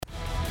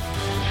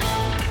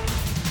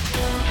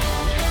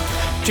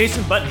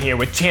Jason Button here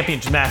with Champion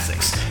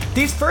Gymnastics.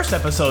 These first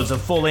episodes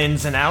of Full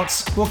Ins and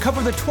Outs will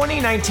cover the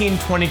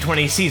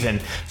 2019-2020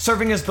 season,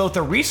 serving as both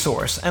a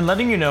resource and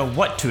letting you know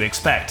what to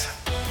expect.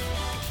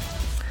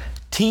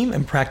 Team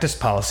and practice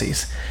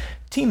policies.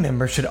 Team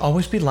members should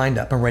always be lined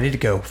up and ready to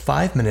go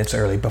 5 minutes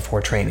early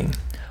before training.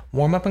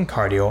 Warm-up and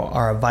cardio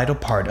are a vital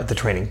part of the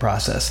training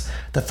process.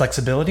 The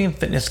flexibility and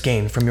fitness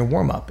gained from your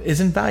warm-up is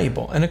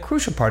invaluable and a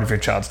crucial part of your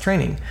child's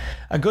training.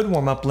 A good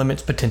warm-up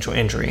limits potential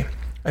injury.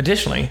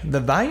 Additionally, the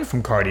value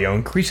from cardio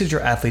increases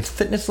your athlete's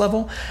fitness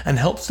level and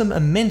helps them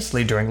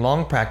immensely during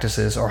long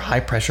practices or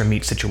high-pressure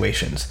meet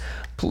situations.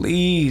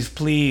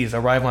 Please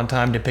arrive on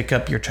time to pick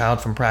up your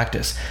child from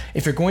practice.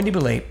 If you're going to be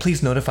late,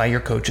 please notify your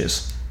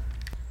coaches.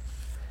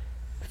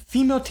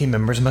 Female team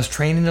members must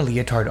train in a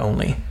leotard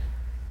only.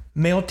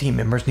 Male team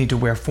members need to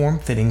wear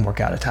form-fitting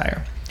workout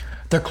attire.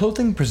 Their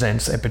clothing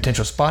presents a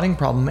potential spotting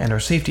problem and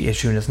or safety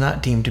issue and is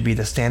not deemed to be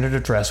the standard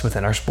of dress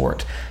within our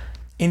sport.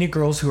 Any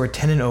girls who are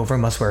 10 and over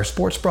must wear a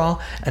sports bra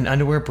and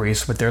underwear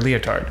briefs with their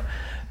leotard.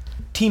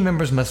 Team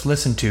members must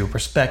listen to,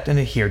 respect, and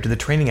adhere to the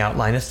training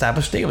outline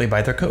established daily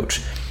by their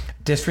coach.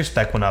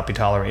 Disrespect will not be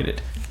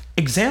tolerated.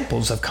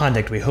 Examples of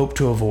conduct we hope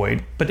to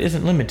avoid, but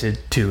isn't limited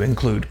to,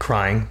 include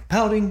crying,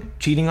 pouting,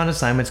 cheating on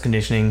assignments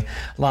conditioning,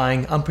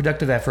 lying,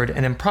 unproductive effort,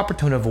 and improper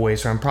tone of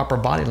voice or improper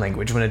body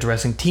language when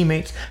addressing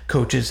teammates,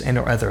 coaches, and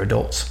or other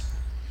adults.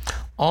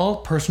 All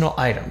personal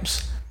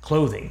items,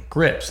 clothing,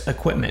 grips,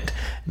 equipment,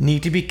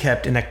 need to be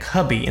kept in a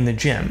cubby in the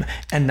gym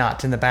and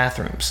not in the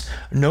bathrooms.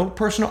 No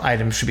personal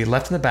items should be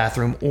left in the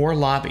bathroom or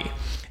lobby.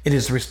 It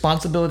is the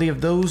responsibility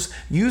of those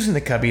using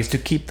the cubbies to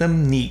keep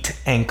them neat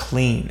and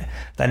clean.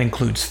 That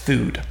includes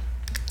food.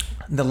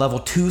 The level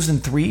 2s and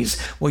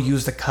 3s will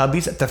use the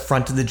cubbies at the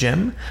front of the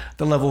gym.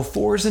 The level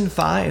 4s and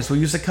 5s will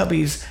use the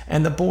cubbies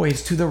and the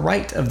boys to the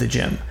right of the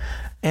gym.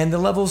 And the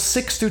levels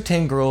 6 through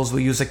 10 girls will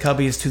use the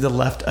cubbies to the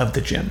left of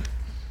the gym.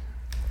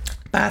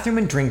 Bathroom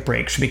and drink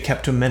breaks should be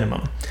kept to a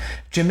minimum.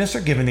 Gymnasts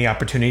are given the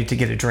opportunity to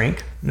get a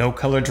drink, no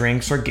colored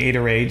drinks or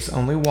Gatorades,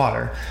 only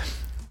water,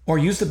 or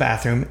use the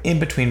bathroom in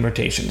between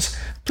rotations.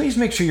 Please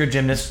make sure your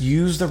gymnasts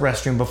use the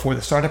restroom before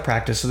the start of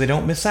practice so they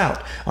don't miss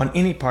out on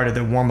any part of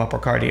their warm-up or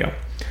cardio.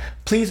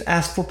 Please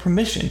ask for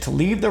permission to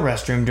leave the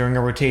restroom during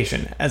a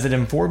rotation, as it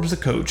informs the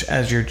coach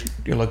as your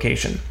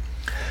location.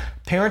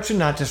 Parents should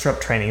not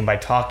disrupt training by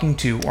talking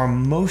to or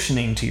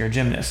motioning to your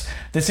gymnast.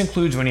 This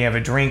includes when you have a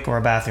drink or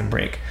a bathroom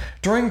break.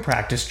 During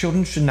practice,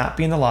 children should not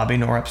be in the lobby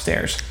nor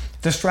upstairs.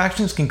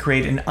 Distractions can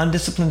create an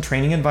undisciplined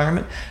training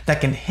environment that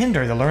can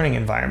hinder the learning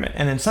environment,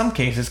 and in some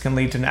cases can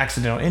lead to an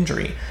accidental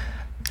injury.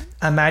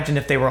 Imagine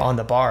if they were on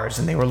the bars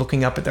and they were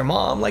looking up at their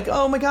mom like,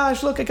 oh my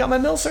gosh, look, I got my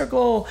mill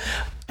circle.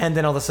 And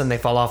then all of a sudden they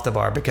fall off the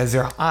bar because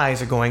their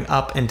eyes are going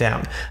up and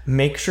down.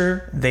 Make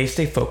sure they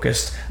stay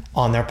focused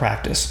on their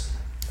practice.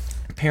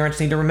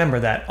 Parents need to remember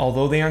that,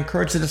 although they are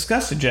encouraged to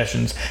discuss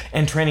suggestions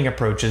and training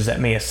approaches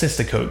that may assist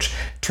the coach,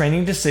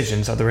 training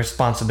decisions are the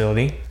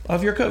responsibility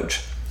of your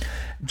coach.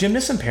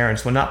 Gymnasts and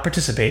parents will not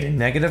participate in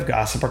negative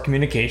gossip or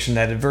communication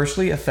that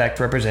adversely affect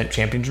or represent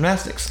Champion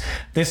Gymnastics.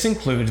 This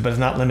includes, but is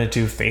not limited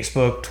to,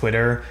 Facebook,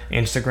 Twitter,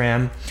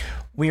 Instagram.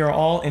 We are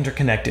all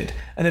interconnected,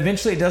 and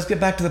eventually it does get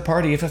back to the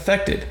party if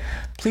affected.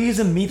 Please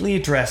immediately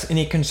address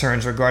any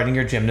concerns regarding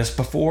your gymnast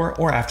before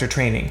or after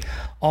training.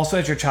 Also,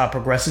 as your child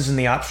progresses in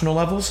the optional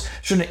levels,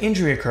 should an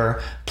injury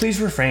occur,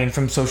 please refrain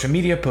from social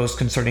media posts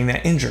concerning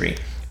that injury.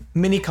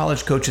 Many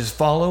college coaches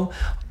follow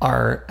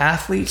our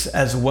athletes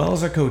as well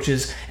as our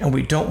coaches, and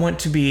we don't want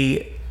to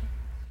be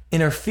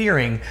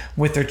interfering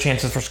with their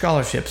chances for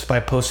scholarships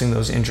by posting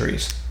those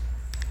injuries.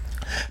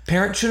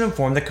 Parents should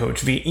inform the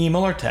coach via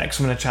email or text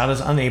when a child is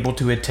unable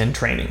to attend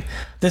training.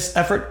 This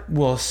effort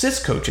will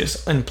assist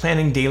coaches in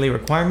planning daily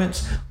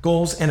requirements,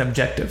 goals, and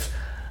objectives.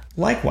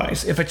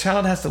 Likewise, if a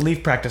child has to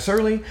leave practice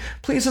early,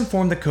 please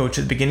inform the coach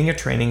at the beginning of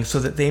training so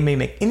that they may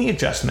make any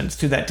adjustments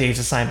to that day's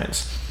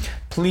assignments.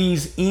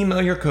 Please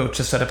email your coach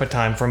to set up a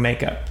time for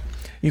makeup.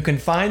 You can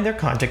find their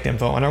contact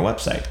info on our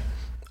website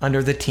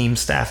under the team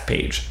staff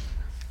page.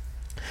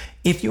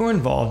 If you are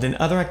involved in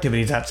other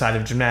activities outside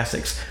of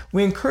gymnastics,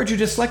 we encourage you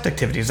to select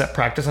activities that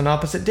practice on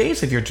opposite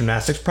days of your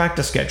gymnastics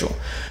practice schedule.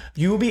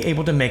 You will be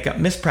able to make up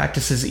missed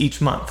practices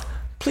each month.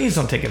 Please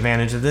don't take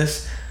advantage of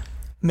this.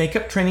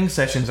 Makeup training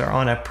sessions are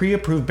on a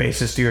pre-approved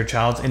basis to your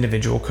child's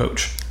individual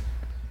coach.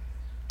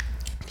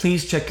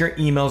 Please check your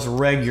emails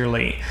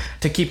regularly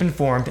to keep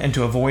informed and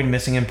to avoid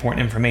missing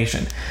important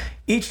information.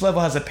 Each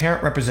level has a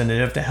parent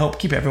representative to help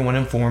keep everyone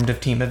informed of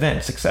team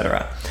events,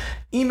 etc.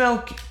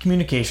 Email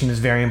communication is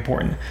very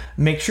important.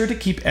 Make sure to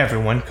keep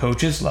everyone,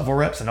 coaches, level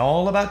reps, and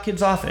all About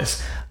Kids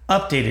office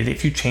updated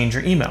if you change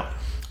your email.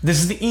 This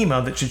is the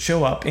email that should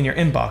show up in your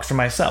inbox for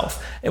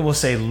myself. It will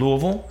say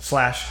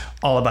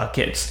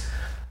Louisville/AllAboutKids.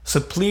 So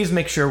please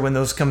make sure when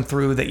those come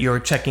through that you're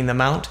checking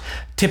them out.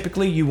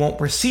 Typically, you won't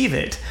receive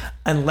it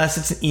unless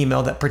it's an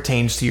email that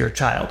pertains to your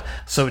child.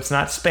 So it's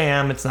not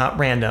spam, it's not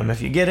random.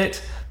 If you get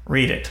it,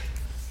 read it.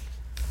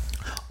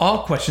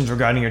 All questions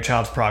regarding your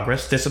child's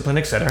progress, discipline,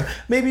 etc.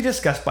 may be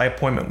discussed by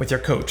appointment with your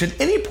coach at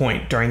any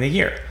point during the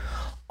year.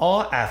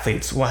 All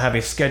athletes will have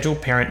a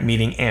scheduled parent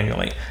meeting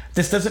annually.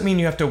 This doesn't mean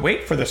you have to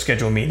wait for the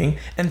scheduled meeting,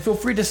 and feel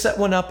free to set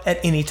one up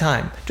at any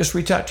time. Just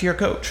reach out to your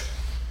coach.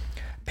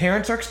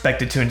 Parents are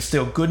expected to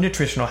instill good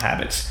nutritional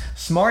habits.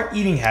 Smart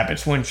eating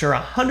habits will ensure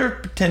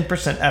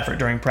 110% effort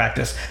during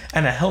practice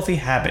and a healthy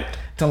habit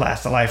to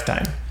last a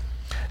lifetime.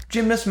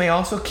 Gymnasts may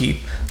also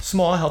keep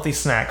small healthy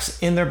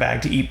snacks in their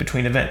bag to eat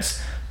between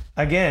events.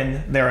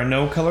 Again, there are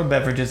no colored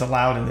beverages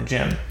allowed in the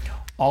gym.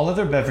 All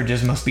other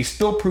beverages must be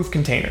spill-proof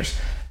containers.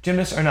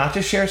 Gymnasts are not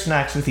to share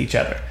snacks with each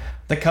other.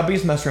 The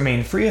cubbies must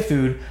remain free of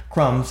food,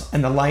 crumbs,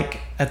 and the like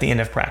at the end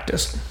of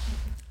practice.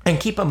 And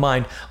keep in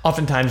mind,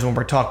 oftentimes when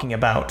we're talking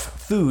about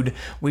food,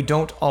 we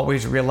don't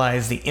always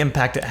realize the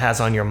impact it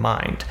has on your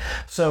mind.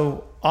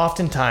 So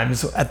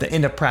oftentimes at the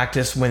end of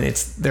practice, when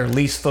they're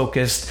least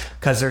focused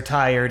because they're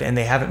tired and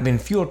they haven't been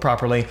fueled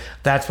properly,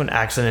 that's when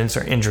accidents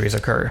or injuries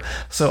occur.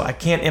 So I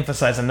can't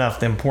emphasize enough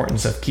the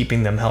importance of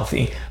keeping them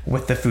healthy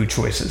with the food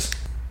choices.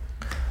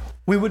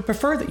 We would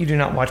prefer that you do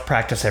not watch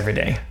practice every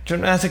day.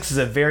 Gymnastics is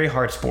a very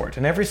hard sport,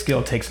 and every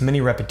skill takes many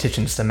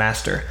repetitions to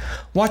master.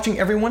 Watching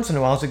every once in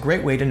a while is a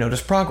great way to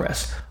notice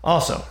progress.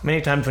 Also,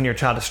 many times when your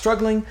child is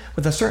struggling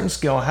with a certain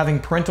skill, having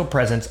parental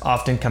presence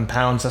often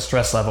compounds the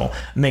stress level,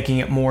 making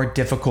it more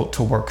difficult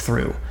to work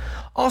through.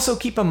 Also,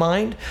 keep in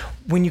mind,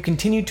 when you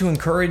continue to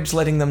encourage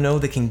letting them know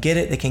they can get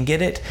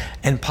it,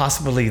 and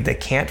possibly they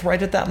can't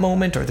right at that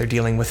moment, or they're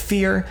dealing with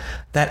fear,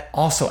 that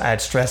also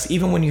adds stress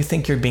even when you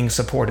think you're being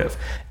supportive.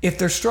 If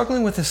they're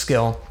struggling with a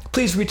skill,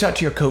 please reach out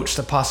to your coach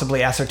to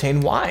possibly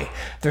ascertain why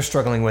they're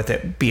struggling with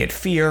it, be it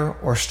fear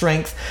or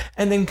strength,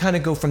 and then kind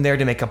of go from there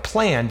to make a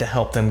plan to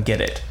help them get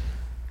it.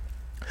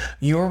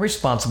 You are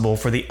responsible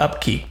for the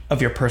upkeep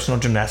of your personal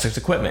gymnastics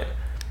equipment.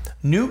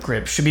 New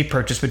grips should be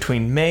purchased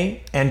between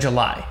May and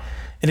July.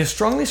 It is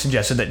strongly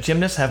suggested that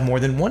gymnasts have more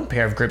than one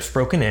pair of grips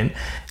broken in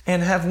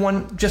and have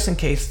one just in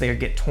case they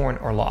get torn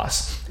or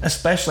lost,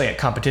 especially at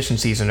competition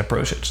season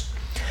approaches.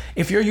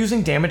 If you're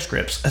using damaged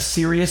grips, a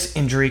serious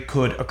injury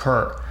could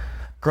occur.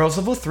 Girls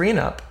level 3 and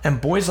up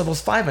and boys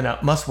levels 5 and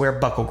up must wear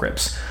buckle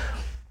grips.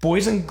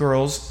 Boys and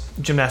girls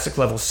gymnastic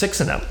levels 6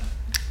 and up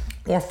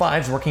or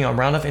 5s working on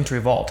round of entry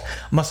vault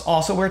must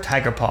also wear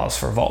tiger paws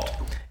for vault.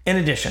 In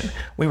addition,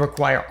 we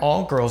require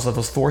all girls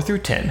levels 4 through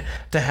 10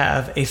 to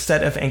have a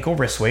set of ankle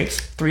wrist weights,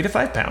 3 to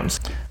 5 pounds,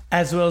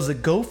 as well as the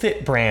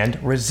GoFit brand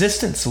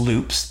resistance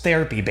loops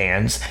therapy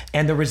bands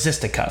and the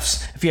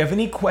Resisticuffs. If you have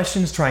any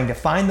questions trying to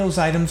find those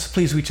items,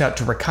 please reach out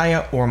to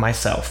Rakaya or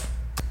myself.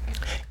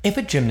 If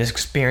a gymnast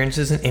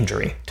experiences an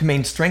injury, to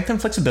maintain strength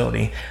and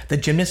flexibility, the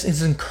gymnast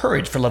is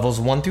encouraged for levels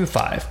 1 through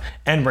 5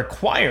 and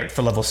required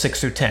for levels 6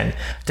 through 10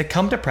 to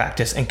come to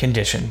practice and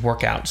condition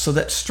workout so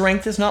that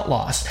strength is not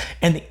lost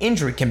and the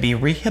injury can be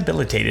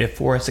rehabilitated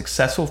for a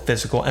successful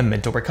physical and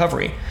mental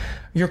recovery.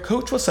 Your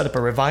coach will set up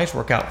a revised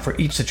workout for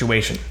each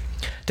situation.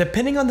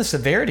 Depending on the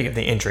severity of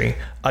the injury,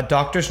 a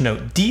doctor's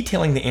note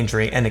detailing the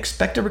injury and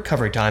expected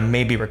recovery time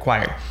may be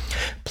required.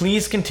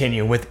 Please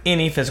continue with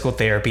any physical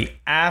therapy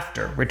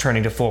after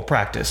returning to full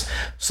practice,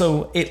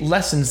 so it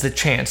lessens the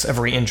chance of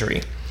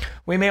re-injury.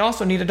 We may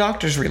also need a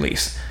doctor's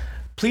release.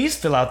 Please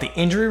fill out the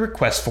injury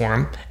request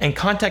form and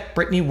contact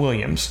Brittany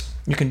Williams.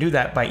 You can do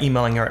that by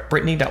emailing her at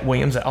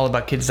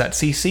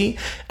brittany.williams@allaboutkids.cc,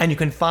 and you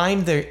can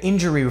find the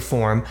injury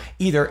form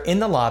either in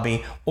the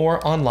lobby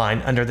or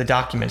online under the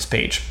documents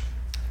page.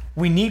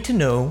 We need to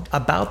know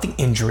about the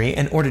injury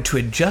in order to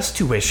adjust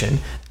tuition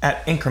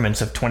at increments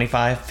of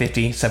 25,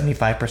 50,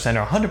 75%,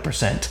 or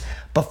 100%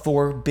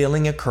 before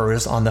billing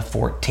occurs on the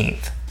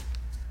 14th.